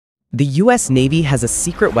The US Navy has a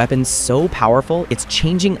secret weapon so powerful it's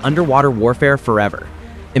changing underwater warfare forever.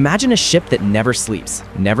 Imagine a ship that never sleeps,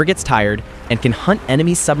 never gets tired, and can hunt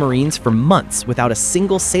enemy submarines for months without a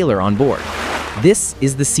single sailor on board. This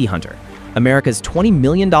is the Sea Hunter, America's $20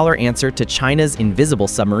 million answer to China's invisible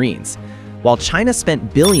submarines. While China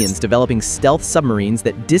spent billions developing stealth submarines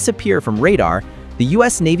that disappear from radar, the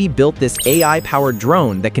US Navy built this AI-powered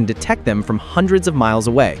drone that can detect them from hundreds of miles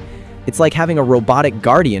away. It's like having a robotic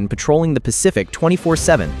guardian patrolling the Pacific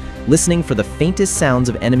 24/7, listening for the faintest sounds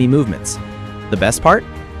of enemy movements. The best part?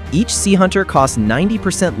 Each Sea Hunter costs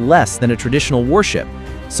 90% less than a traditional warship,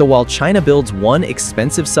 so while China builds one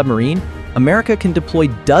expensive submarine, America can deploy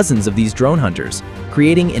dozens of these drone hunters,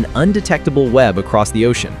 creating an undetectable web across the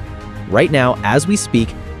ocean. Right now, as we speak,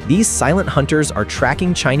 these silent hunters are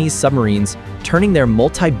tracking Chinese submarines, turning their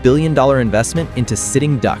multi-billion-dollar investment into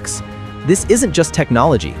sitting ducks. This isn't just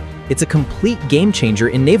technology. It's a complete game changer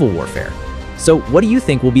in naval warfare. So what do you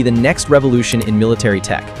think will be the next revolution in military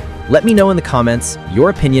tech? Let me know in the comments. Your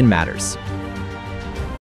opinion matters.